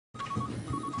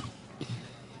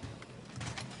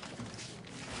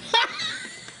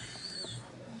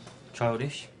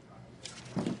Childish.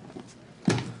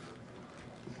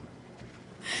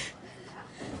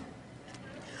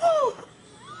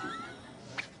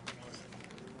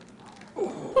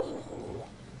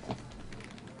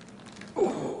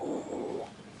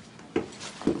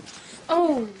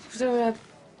 Oh, they're a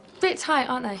bit tight,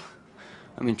 aren't they?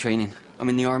 I'm in training. I'm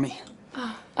in the army.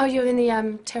 Oh, you're in the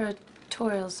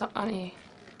territorials, aren't you?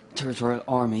 Territorial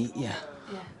army, yeah.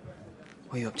 Yeah.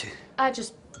 What are you up to? I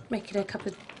just making a cup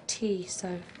of tea,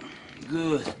 so...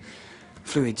 Good.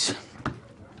 Fluids.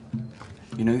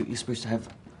 You know, you're supposed to have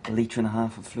 1.5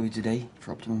 litres of fluids a day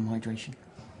for optimum hydration.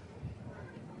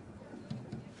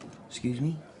 Excuse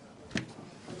me?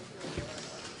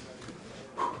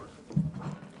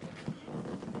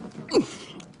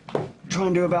 Try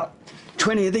and do about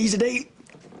 20 of these a day.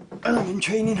 And I'm in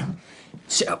training.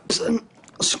 Sit-ups and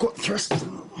squat thrusts.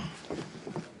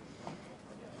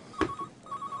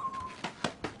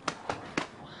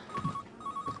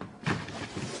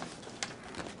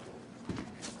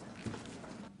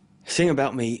 The thing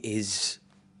about me is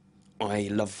I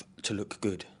love to look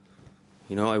good.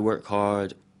 You know, I work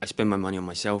hard, I spend my money on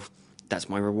myself, that's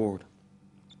my reward.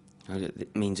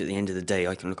 It means at the end of the day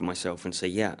I can look at myself and say,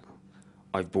 yeah,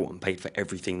 I've bought and paid for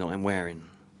everything that I'm wearing.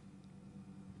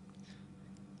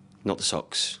 Not the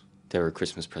socks, they were a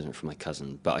Christmas present from my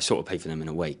cousin, but I sort of paid for them in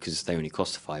a way because they only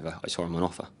cost £5. I saw them on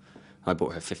offer. I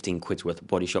bought her 15 quid's worth of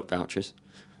Body Shop vouchers.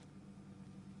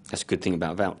 That's a good thing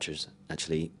about vouchers,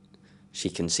 actually. She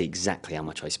can see exactly how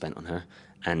much I spent on her,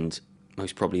 and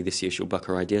most probably this year she'll buck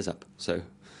her ideas up, so...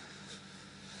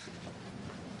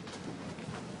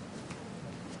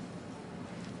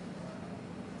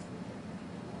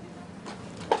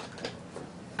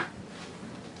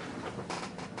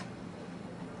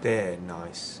 They're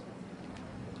nice.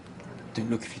 Don't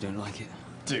look if you don't like it.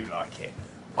 Do like it.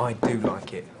 I do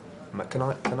like it. Can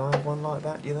I have one like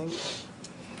that, do you think?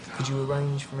 Could you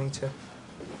arrange for me to...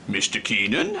 Mr.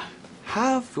 Keenan?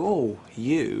 Have all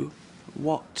you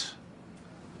what?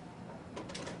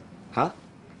 Huh?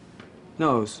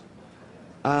 Nose.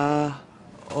 Oh,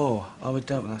 I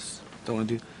don't want to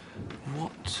do.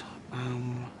 What?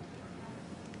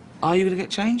 Are you gonna get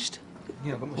changed?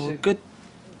 Yeah, I've got my Well, suit. good